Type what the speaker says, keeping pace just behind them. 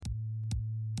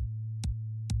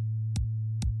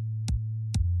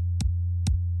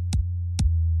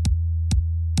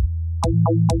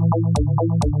Hello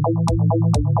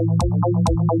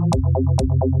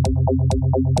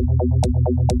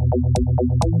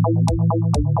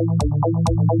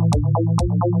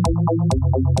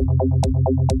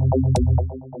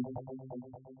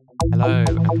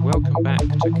and welcome back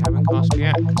to Cabincast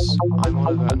Reacts. I'm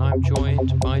Oliver and I'm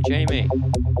joined by Jamie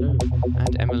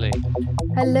and Emily,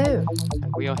 Hello.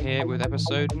 and we are here with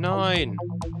episode 9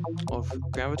 of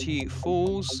Gravity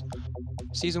Falls,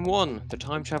 Season 1, The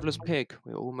Time Traveler's Pig.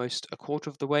 We're almost a quarter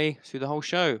of the way through the whole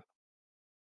show,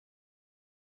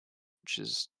 which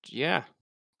is, yeah,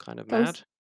 kind of mad.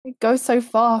 It goes so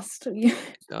fast. It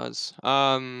does.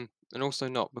 And also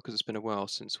not because it's been a while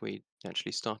since we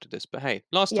actually started this. But hey,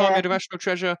 last time we Yeah. had Irrational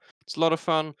Treasure. It's a lot of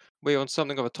fun. We're on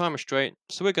something of a time restraint,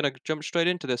 so we're going to jump straight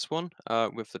into this one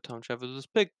with the Time Traveler's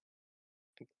Pig.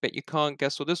 Bet you can't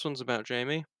guess what this one's about,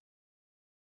 Jamie.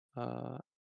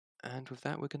 And with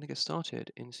that, we're going to get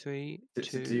started in 3, Is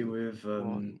it to do 2, with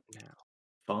 1 now.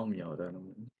 farmyard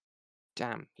animal?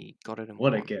 Damn, he got it in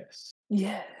What a one. guess.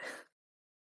 Yeah.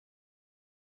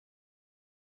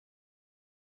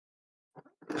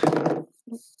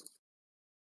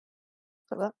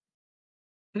 Like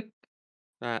that.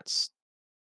 That's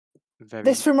very.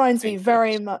 This reminds me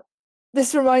very dangerous. much.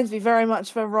 This reminds me very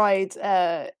much of a ride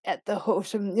at the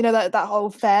Horsham. You know that whole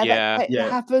fair Yeah. that Yeah.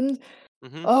 happened.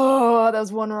 Hmm. Oh, there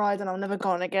was one ride, and I'll never go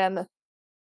on again.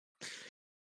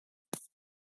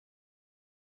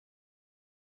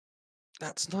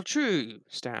 That's not true,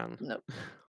 Stan. No.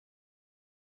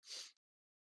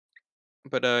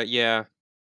 But yeah.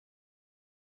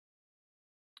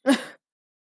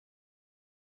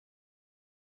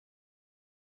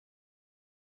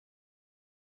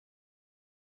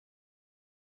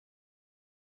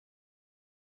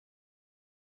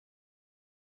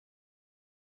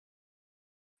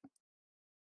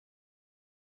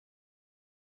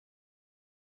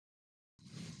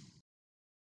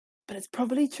 But it's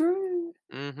probably true.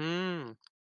 Mm-hmm.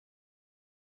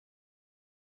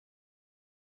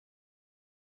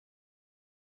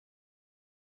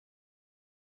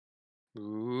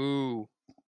 Ooh.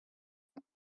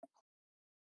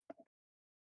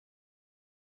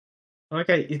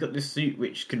 Okay, he's got this suit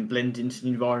which can blend into the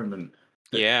environment.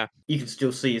 But Yeah. you can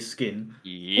still see his skin.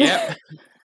 Yep.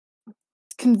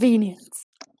 Convenience.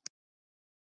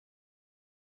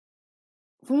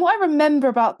 From what I remember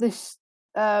about this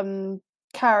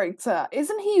character,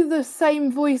 isn't he the same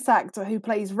voice actor who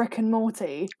plays Rick and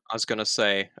Morty? I was gonna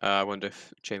say, I wonder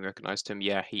if Jamie recognized him.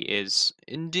 Yeah, he is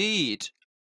indeed.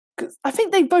 'Cause I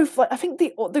think they both I think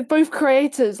they're both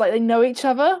creators, like they know each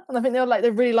other, and I think they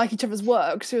really like each other's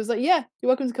work. So he was like, "Yeah, you're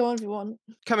welcome to come on if you want."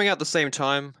 Coming out at the same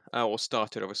time, or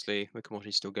started obviously. Rick and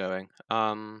Morty's still going.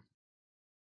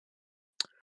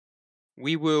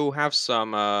 We will have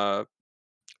some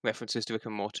references to Rick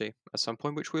and Morty at some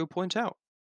point, which we will point out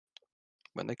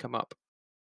when they come up.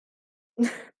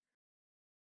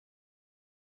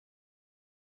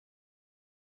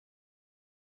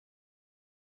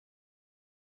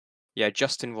 Yeah,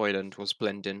 Justin Roiland was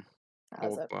Blendin,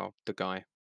 How's or it? well, the guy.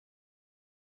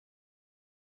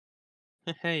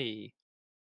 Hey.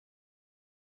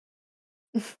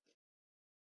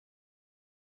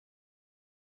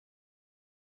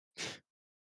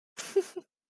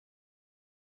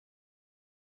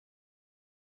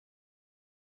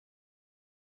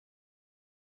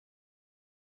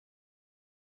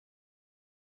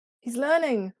 He's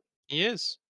learning He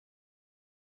is.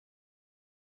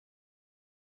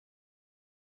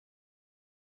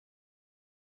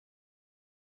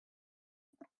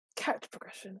 character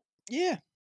progression, Yeah.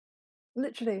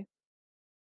 literally.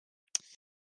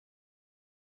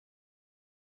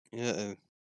 Uh-oh.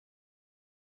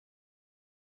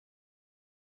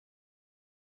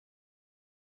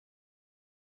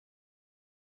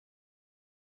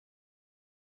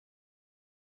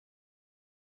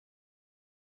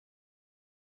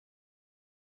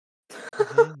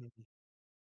 Hey.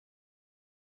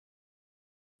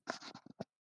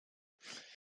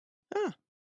 Ah,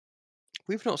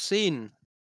 we've not seen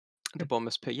the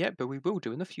Bombers Pit yet, but we will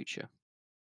do in the future.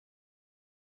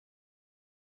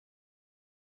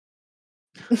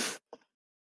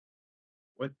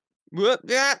 What? What?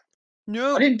 Yeah.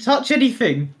 No. I didn't touch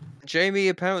anything. Jamie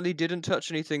apparently didn't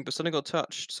touch anything, but something got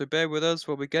touched. So bear with us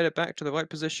while we get it back to the right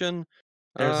position.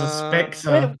 There's a We're,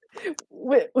 spectre.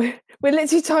 we're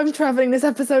literally time traveling this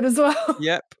episode as well.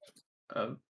 Yep.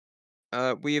 Um,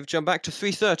 We have jumped back to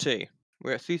 3:30.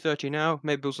 We're at 3:30 now.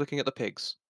 Mabel's looking at the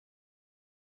pigs.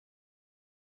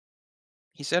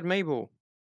 He said Mabel.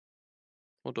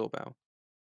 Or doorbell.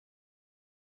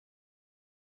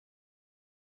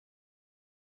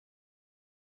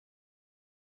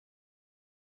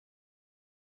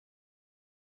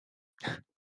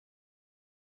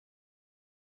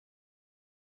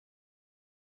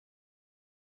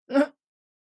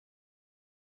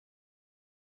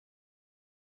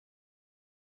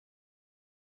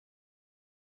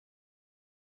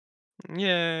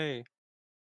 Yay!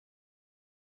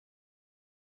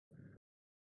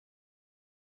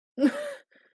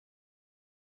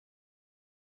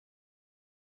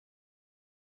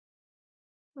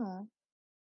 Aw.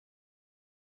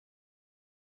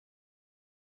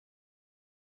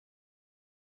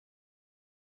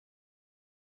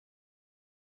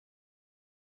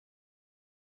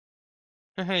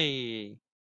 Hey!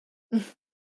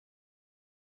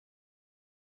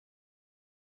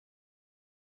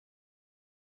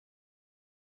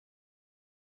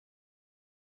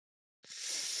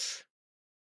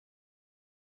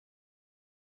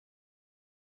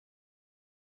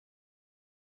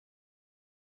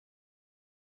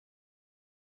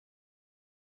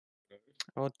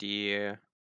 Oh dear.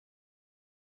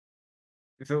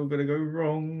 It's all gonna go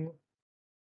wrong.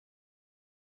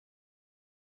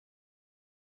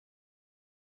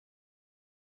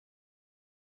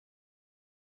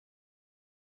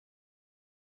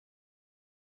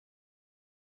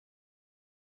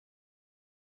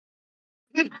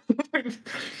 It's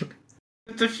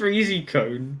a freezy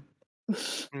cone.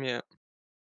 Yeah,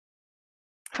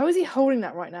 How is he holding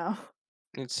that right now?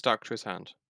 it's stuck to his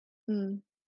hand. Mm.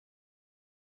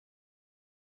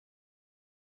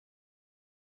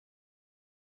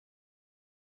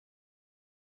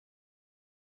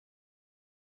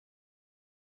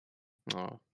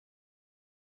 Oh.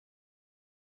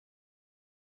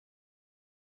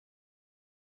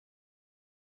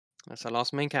 That's our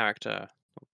last main character.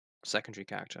 Secondary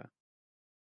character.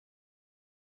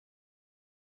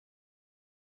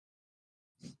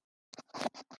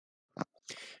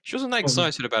 She wasn't that Oh,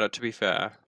 excited about it, to be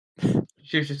fair.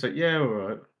 she was just like, yeah, all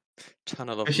right.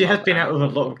 Tunnel of But she has Love been out and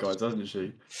with a lot of Force. guys, hasn't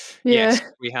she? Yeah. Yes,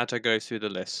 we had to go through the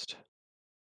list.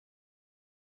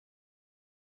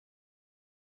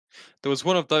 There was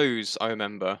one of those, I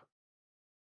remember.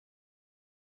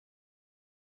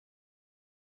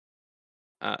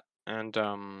 And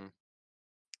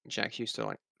Jack used to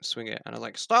like swing it, and I was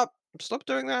like, "Stop! Stop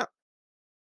doing that!"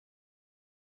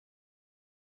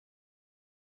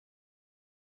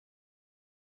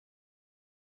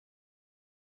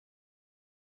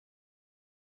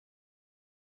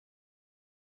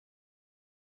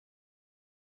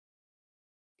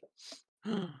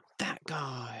 That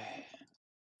guy.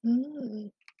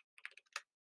 Mm.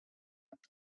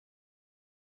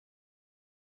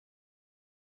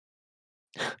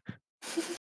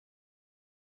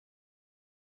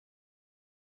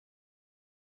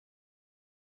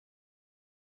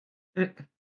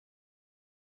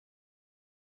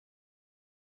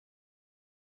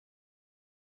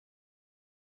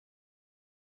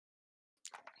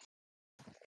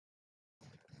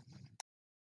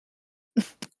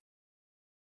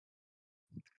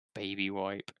 Baby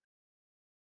wipe.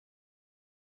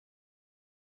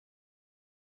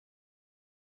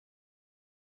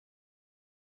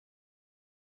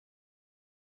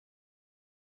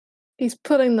 He's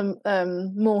putting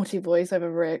the Morty voice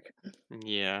over Rick.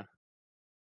 Yeah.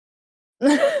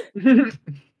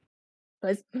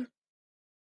 Nice.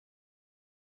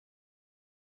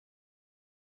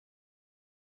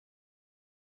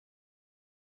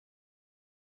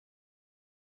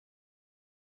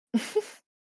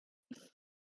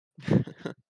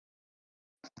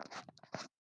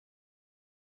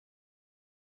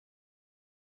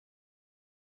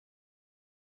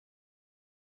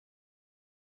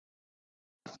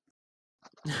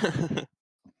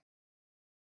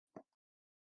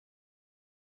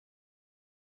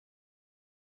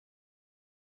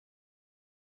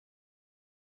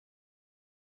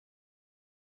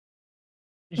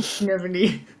 You never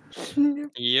need.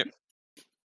 Yep.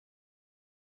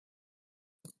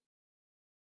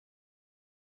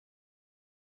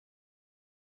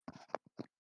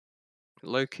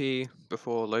 Loki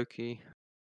before Loki,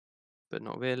 but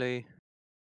not really.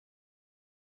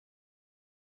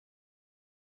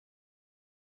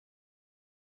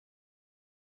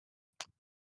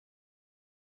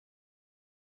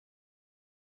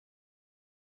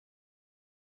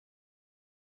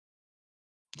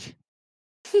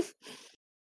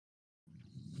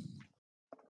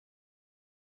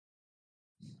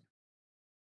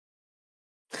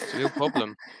 It's a real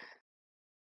problem.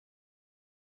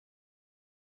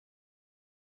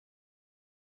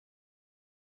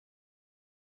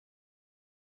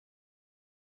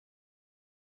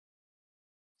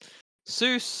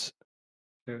 Seuss,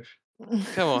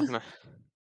 come on, man.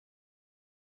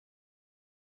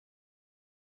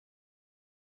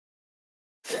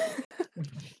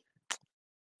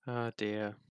 Oh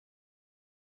dear.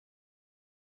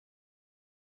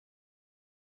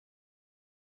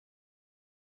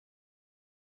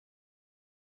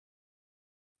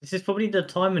 This is probably the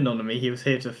time anomaly he was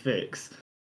here to fix.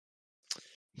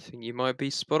 I think you might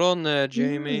be spot on there, Mm.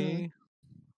 Jamie.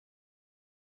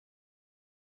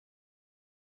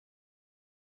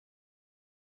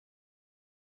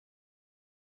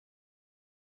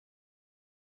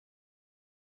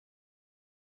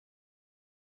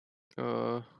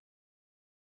 Uh,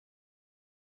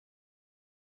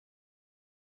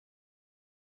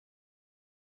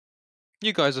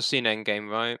 you guys have seen Endgame,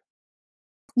 right?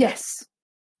 Yes.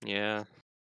 Yeah.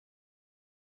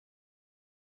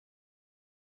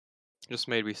 Just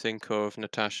made me think of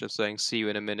Natasha saying, "See you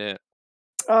in a minute,"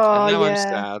 and Oh now I'm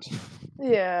yeah. sad.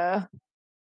 Yeah.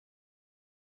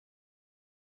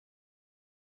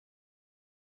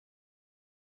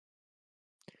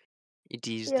 It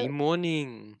is the Yeah.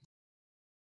 morning.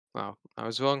 Wow, I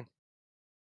was wrong.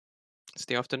 It's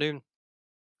the afternoon.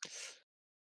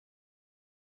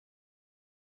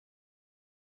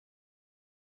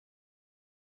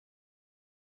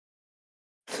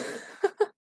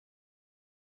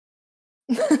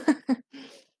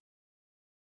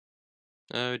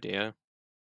 Oh dear.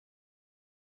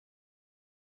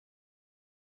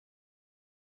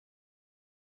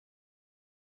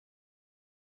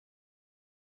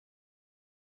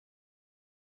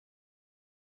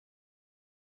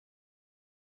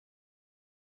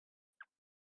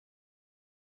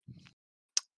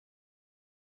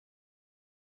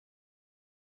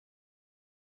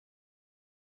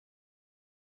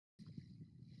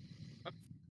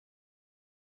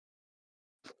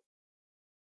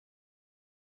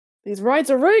 These rides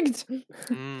are rigged.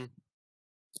 Mm.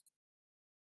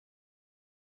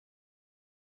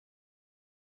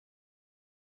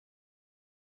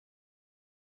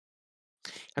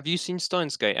 Have you seen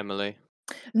Steins Gate, Emily?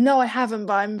 No, I haven't,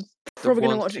 but I'm The probably gonna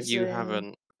one watch thing it you soon.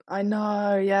 haven't. I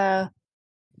know, yeah.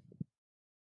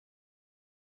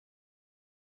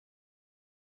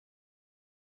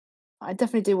 I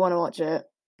definitely do want to watch it.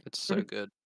 It's so good.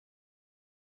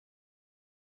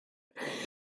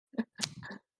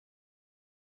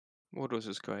 What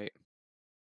was great?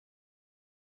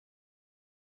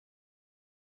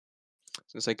 I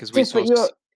was gonna say because we saw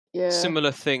Different, yeah.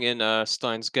 similar thing in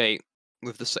Steins Gate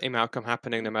with the same outcome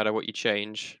happening no matter what you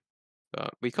change.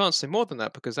 But we can't say more than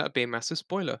that because that'd be a massive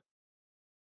spoiler.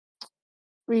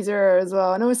 ReZero as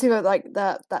well, and obviously got like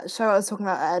that show I was talking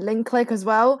about, Link Click as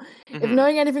well. If Mhm.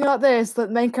 knowing anything like this, the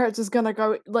main character's gonna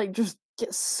go like just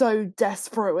get so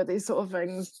desperate with these sort of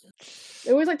things.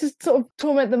 They always like to sort of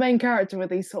torment the main character with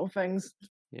these sort of things.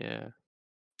 Yeah.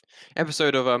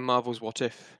 Episode of Marvel's What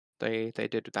If. They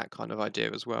did that kind of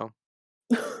idea as well.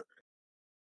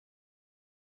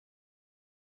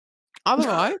 I'm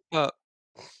alright, but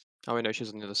oh, I know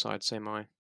she's on the other side. Same I.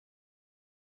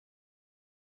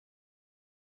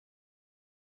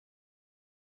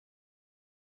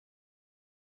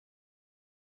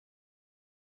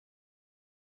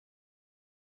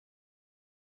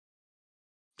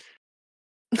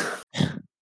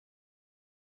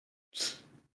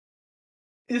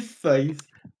 His face.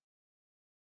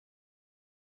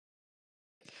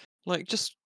 Like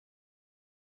just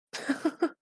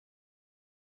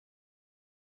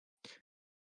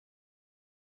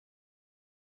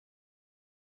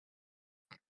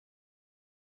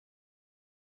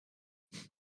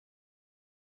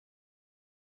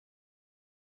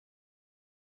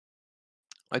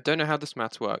I don't know how this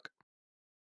maths work.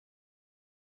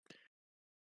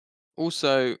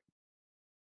 Also,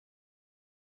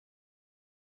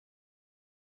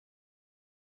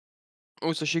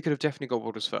 she could have definitely got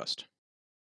Waters first.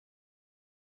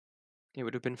 It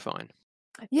would have been fine.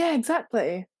 Yeah,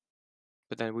 exactly.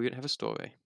 But then we wouldn't have a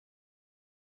story.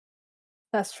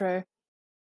 That's true.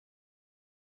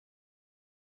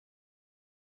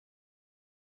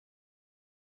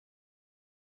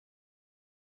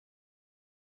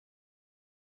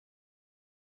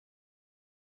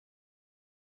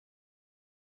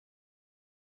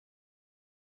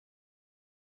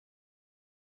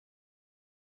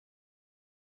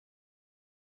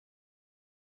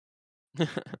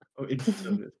 Oh,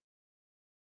 infinite.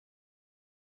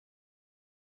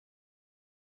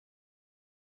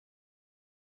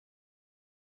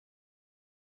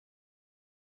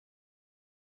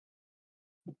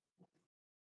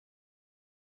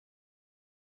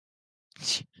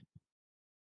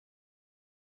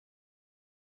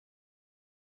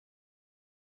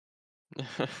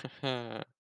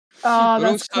 Oh, But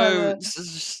that's also,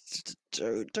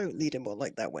 clever. don't lead him on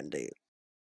like that, Wendy.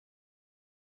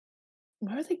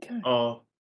 Where are they going? Oh,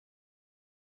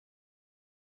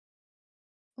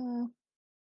 Oh.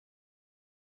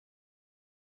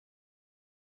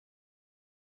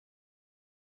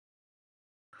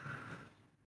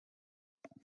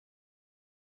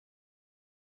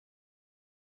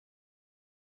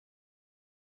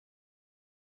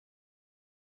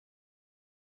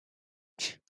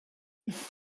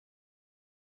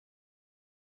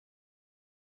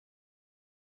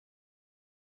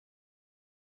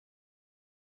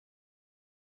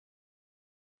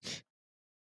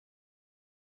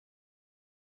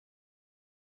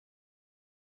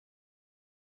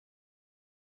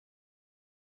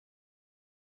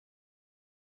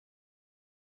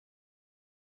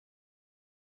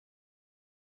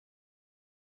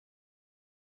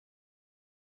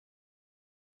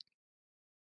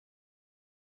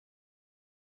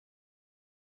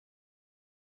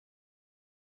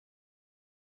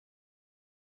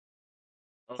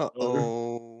 Oh, no.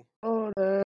 Uh-oh. Oh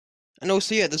no. And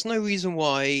also, yeah, there's no reason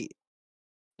why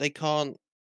they can't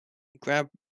grab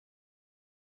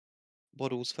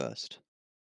Waddles first.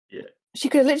 She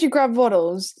could literally grab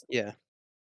Waddles. Yeah.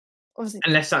 Obviously,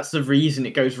 Unless that's the reason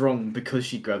it goes wrong, because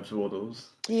she grabs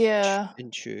Waddles. yeah,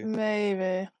 Into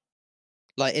maybe.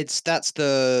 like that's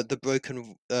the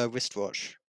broken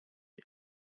wristwatch,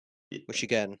 Yeah. which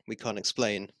again we can't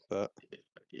explain, but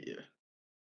Yeah.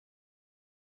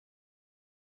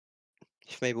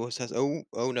 if Mabel says, "Oh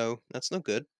no, that's not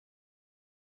good."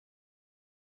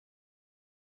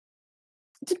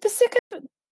 Did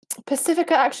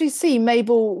Pacifica actually see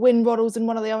Mabel win Waddles in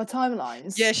one of the other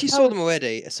timelines? Yeah, she How saw would- them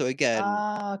already, so again,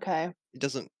 Ah, okay. it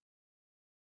doesn't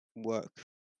work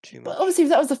too But much. obviously, if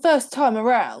that was the first time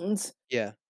around,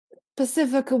 Yeah,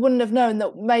 Pacifica wouldn't have known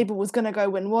that Mabel was going to go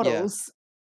win Waddles.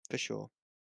 for sure.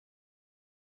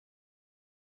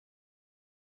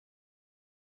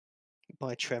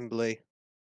 By Tremblay.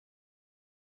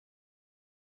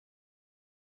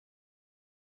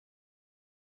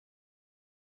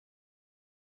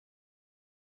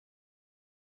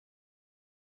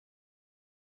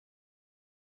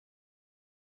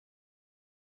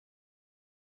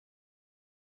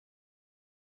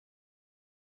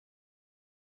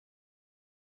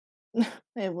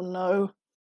 They will know.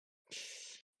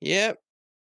 Yep.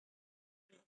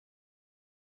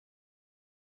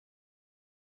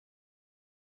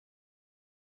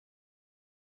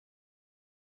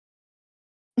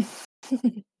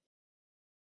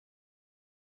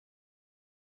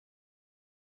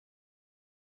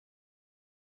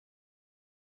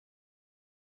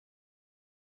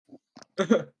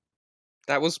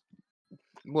 That was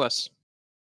worse.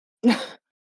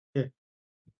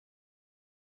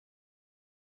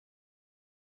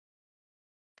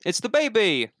 It's the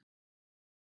baby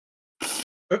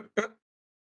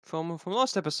from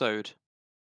last episode.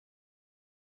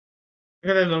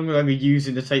 They're no longer going to be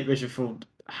using the tape measure for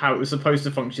how it was supposed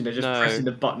to function. They're just No. pressing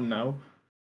the button now.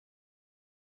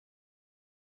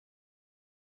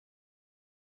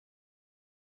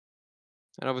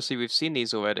 And obviously we've seen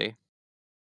these already.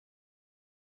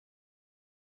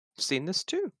 Seen this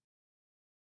too.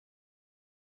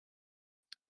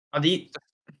 Are the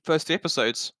First 3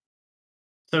 episodes.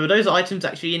 So are those items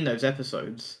actually in those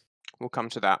episodes? We'll come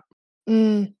to that.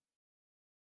 Mm.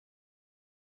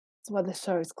 That's why this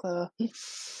show is clever. Getting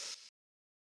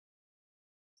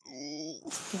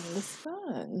this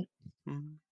fun.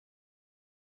 Mm.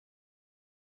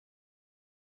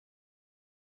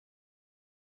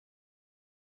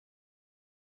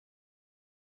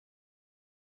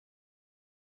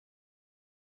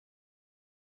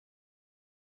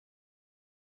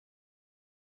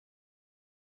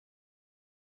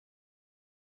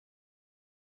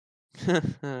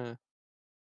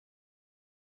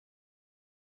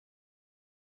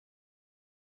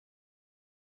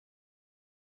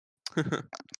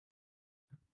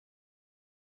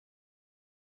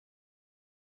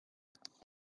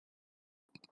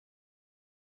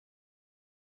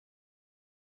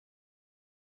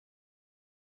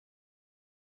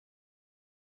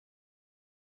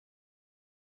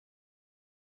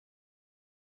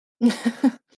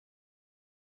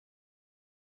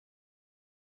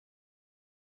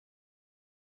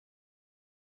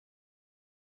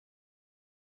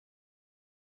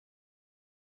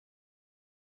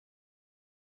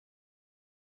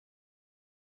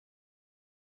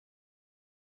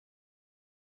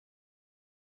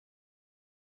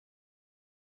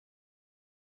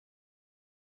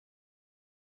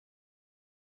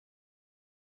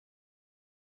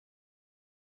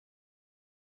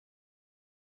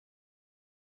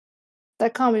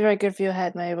 That can't be very good for your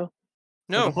head, Mabel.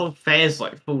 So the No. whole fair's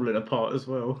like falling apart as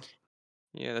well.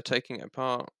 Yeah, they're taking it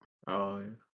apart. Oh, yeah.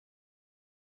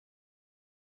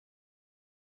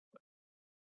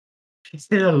 She's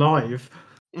still alive.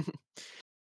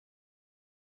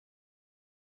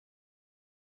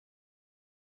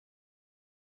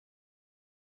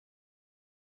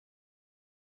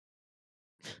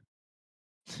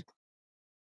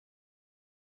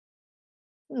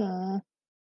 Aw.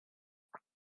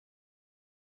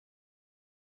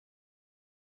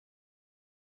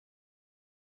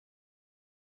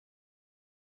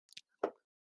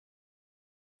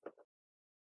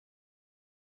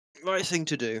 Right thing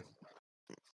to do.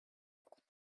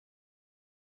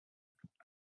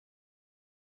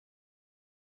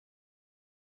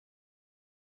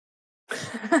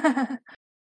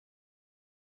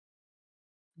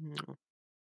 Mm.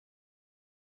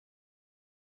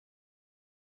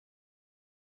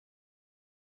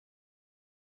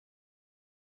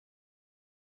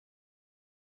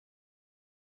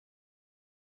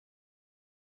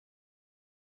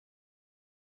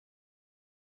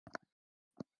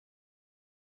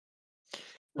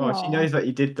 Oh, she Aw. knows that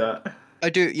you did that. I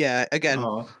do, yeah. Again,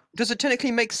 Oh. does it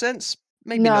technically make sense?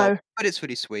 Maybe not, No, but it's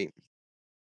really sweet.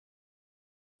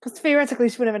 because theoretically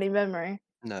she wouldn't have any memory.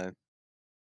 No.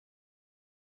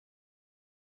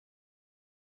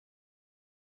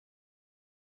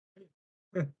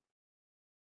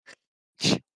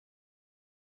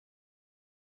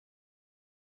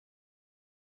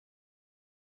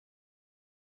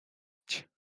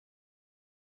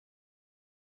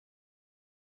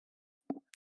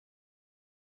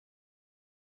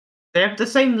 They have the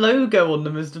same logo on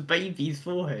them as the baby's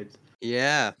forehead.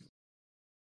 Yeah.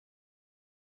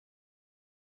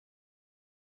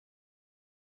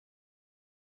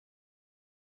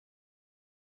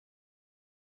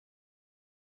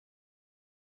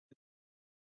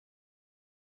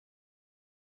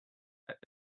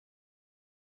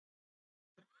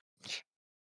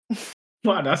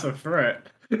 Wow, that's a threat.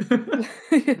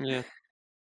 Yeah.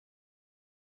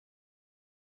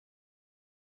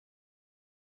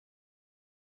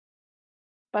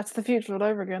 Back to the Future all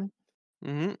over again.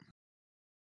 Mhm.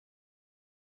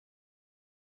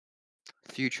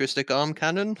 Futuristic arm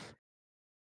cannon.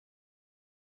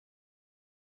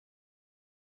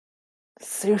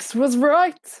 Zeus was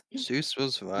right. Zeus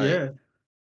was right. Yeah.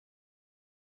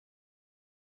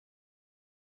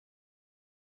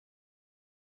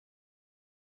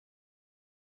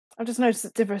 I've just noticed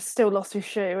that Dipper still lost his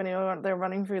shoe when they were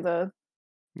running through the.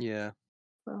 Yeah.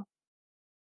 Oh.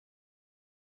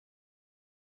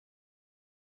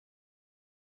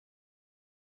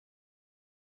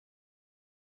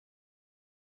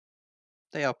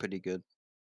 They are pretty good.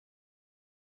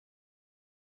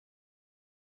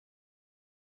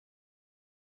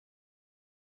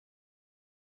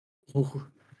 Ooh.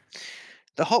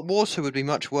 The hot water would be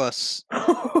much worse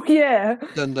Oh yeah,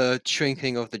 than the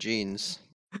shrinking of the jeans.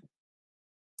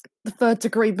 the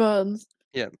third-degree burns.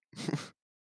 Yeah.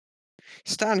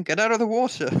 Stan, get out of the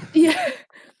water. Yeah.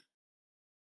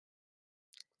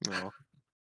 Oh.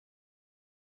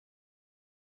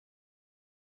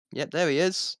 Yep, there he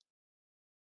is.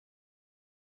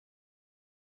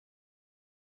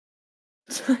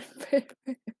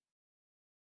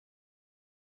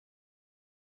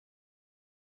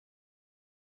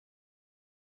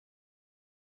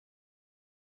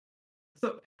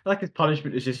 So, like his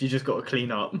punishment is just you just got to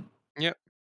clean up. Yep.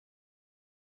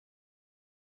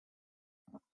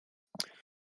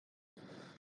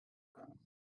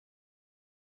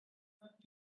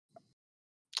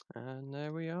 And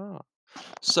there we are.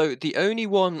 So the only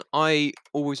one I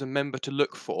always remember to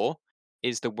look for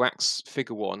is the wax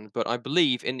figure one, but I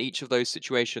believe in each of those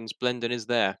situations, Blendon is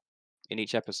there in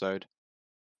each episode.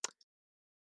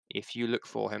 If you look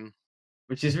for him,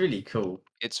 Which is really cool.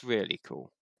 it's really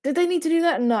cool. Did they need to do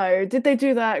that? No. Did they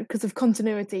do that because of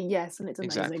continuity? Yes, and it's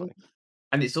amazing. Exactly.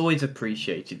 And it's always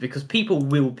appreciated because people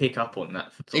will pick up on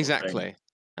that sort of thing. Exactly.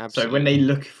 So Absolutely. when they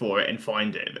look for it and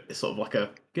find it, it's sort of like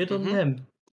a good on Mhm. them.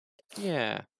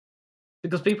 Yeah.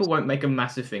 Because people won't make a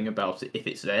massive thing about it if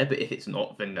it's there, but if it's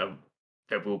not, then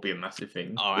there will be a massive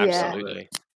thing. Oh, Yeah. absolutely.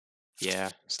 Yeah.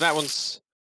 So that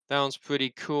one's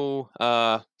pretty cool.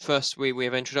 First we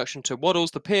have introduction to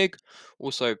Waddles the pig,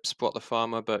 also Spot the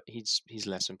farmer, but he's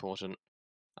less important.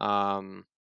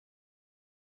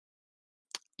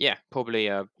 Yeah, probably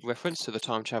a reference to the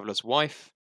time traveler's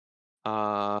wife.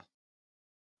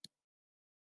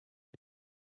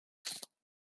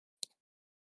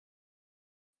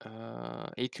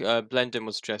 Blendon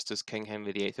was dressed as King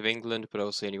Henry VIII of England, but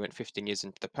also only went 15 years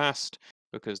into the past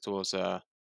because there was a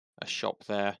shop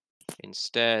there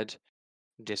instead.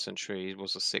 Dysentery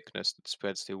was a sickness that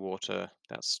spreads through water.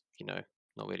 That's,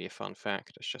 not really a fun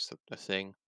fact. It's just a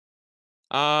thing.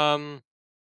 And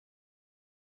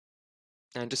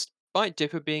despite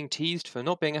Dipper being teased for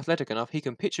not being athletic enough, he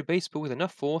can pitch a baseball with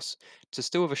enough force to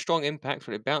still have a strong impact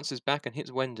when it bounces back and hits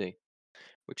Wendy,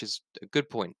 which is a good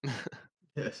point.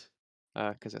 Yes.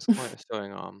 Because it's quite a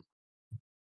throwing arm.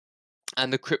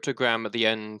 And the cryptogram at the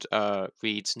end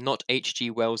reads, "Not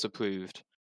H.G. Wells approved,"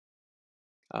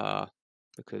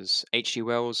 because H.G.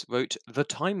 Wells wrote The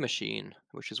Time Machine,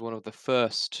 which is one of the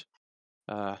first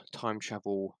time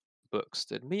travel books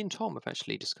that me and Tom have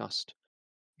actually discussed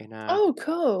in our Oh,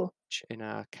 cool.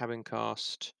 Cabin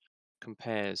Cast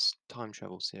Compares Time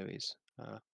Travel series,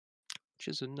 which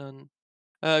is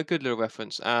a good little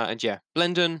reference. And yeah,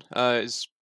 Blendon is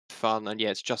fun, and yeah,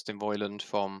 it's Justin Roiland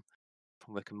from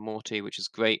Rick and Morty, which is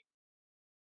great.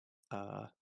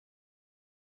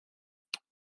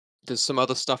 There's some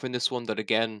other stuff in this one that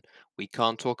again we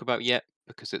can't talk about yet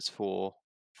because it's for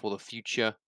the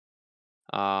future.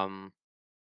 But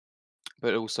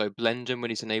also Blendon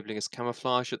when he's enabling his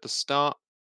camouflage at the start.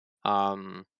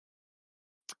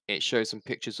 it shows some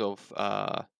pictures of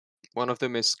one of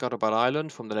them is Scuttlebutt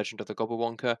Island from The Legend of the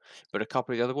Gobblewonker, but a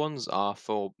couple of the other ones are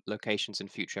for locations in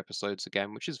future episodes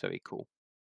again, which is very cool.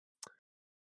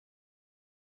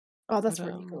 Oh, that's But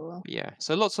really cool. yeah,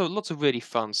 so lots of really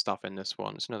fun stuff in this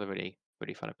one. It's another really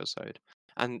fun episode.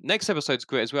 And next episode's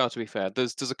great as well, to be fair.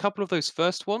 There's a couple of those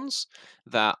first ones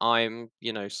that I'm,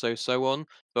 so on,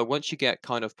 but once you get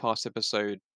kind of past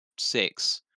episode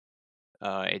 6,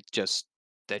 it just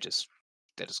they're just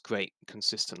great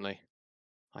consistently,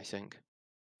 I think.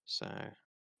 So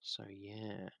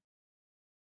yeah.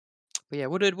 But yeah,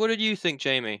 what did you think,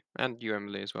 Jamie? And you,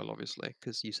 Emily, as well, obviously,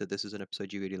 because you said this is an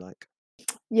episode you really like.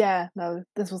 Yeah, no,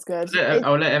 this was good.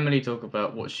 I'll let Emily talk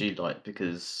about what she liked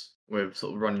because we're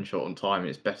sort of running short on time. And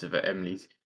it's better that Emily's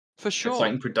For said sure.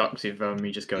 something productive rather than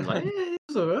me just going like, "Yeah, it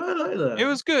was alright, I like that." It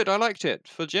was good. I liked it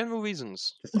for general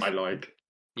reasons. Just I like.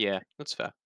 Yeah, that's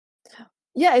fair.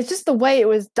 Yeah, it's just the way it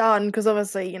was done, because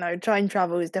obviously, time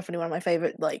travel is definitely one of my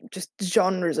favorite, just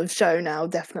genres of show now.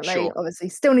 Definitely, Sure. obviously,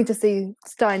 still need to see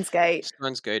Steins Gate.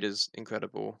 Steins Gate is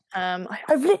incredible.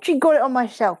 I've literally got it on my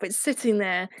shelf. It's sitting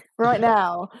there right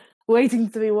now, waiting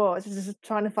to be watched. Just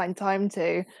trying to find time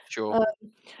to. Sure.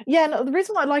 Yeah, no, the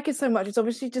reason why I like it so much is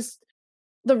obviously just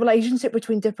the relationship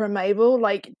between Dipper and Mabel,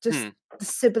 just the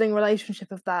sibling relationship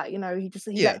of that. He Yeah. gets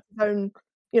his own.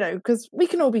 Because we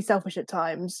can all be selfish at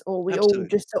times, or we all Absolutely.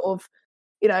 just sort of,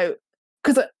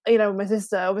 because my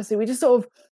sister, obviously, we just sort of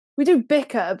we do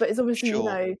bicker, but it's obviously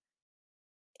Sure.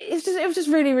 it was just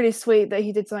really, really sweet that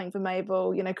he did something for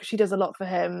Mabel, because she does a lot for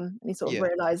him, and he sort of Yeah.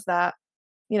 realised that,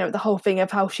 the whole thing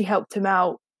of how she helped him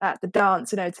out at the dance,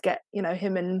 to get,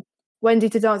 him and Wendy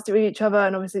to dance with each other,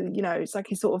 and obviously, it's like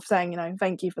he's sort of saying,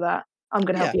 thank you for that. I'm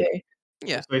going to help you.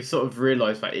 Yeah. So they sort of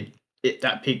realised that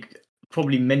that pig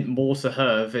probably meant more to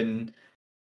her than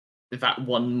that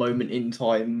one moment in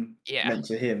time Yeah. meant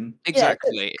to him.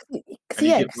 Exactly. And he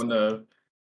didn't want to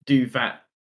do that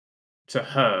to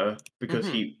her because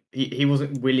he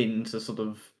wasn't willing to sort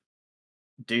of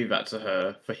do that to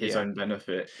her for his own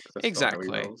benefit. 'Cause that's not how he Exactly.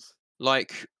 rolls.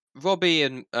 Like Robbie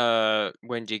and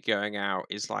Wendy going out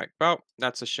is like, well,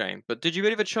 that's a shame. But did you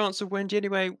really have a chance of Wendy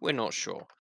anyway? We're not sure.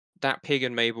 That pig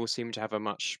and Mabel seem to have a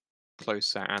much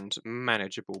closer and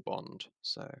manageable bond.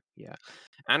 So yeah,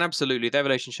 and absolutely, their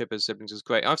relationship as siblings is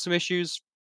great. I have some issues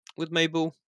with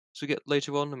Mabel as we get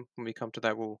later on, and when we come to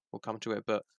that, we'll come to it.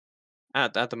 But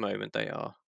at the moment,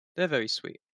 they're very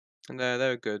sweet, and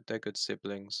they're good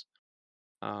siblings.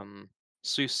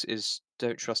 Seuss is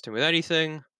don't trust him with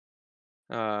anything.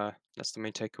 That's the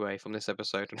main takeaway from this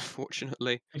episode,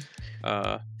 unfortunately.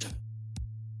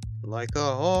 Like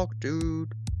a hawk,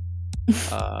 dude.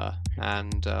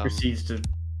 And Proceeds to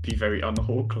be very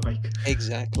unhawk-like.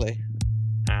 exactly.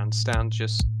 And Stan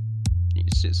just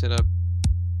sits in a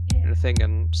thing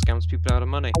and scams people out of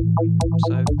money.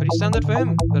 So pretty standard for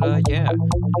him. But yeah,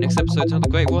 next episode's another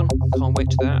great one. Can't wait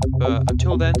to that. But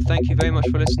until then, thank you very much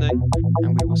for listening,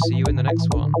 and we will see you in the next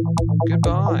one.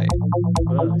 Goodbye.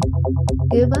 Bye.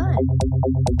 Goodbye.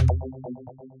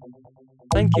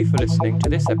 Thank you for listening to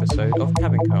this episode of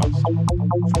Cabincast.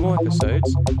 For more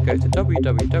episodes, go to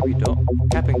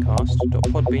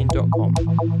www.cabincast.podbean.com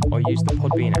or use the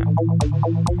Podbean app.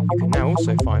 You can now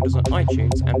also find us on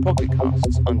iTunes and Pocket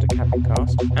Casts under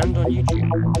Cabincast and on YouTube.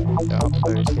 The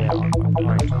uploads here are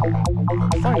quite behind.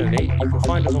 Finally, you can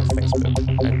find us on Facebook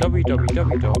at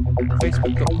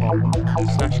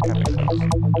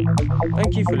www.facebook.com/Cabincast.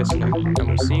 Thank you for listening, and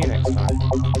we'll see you next time.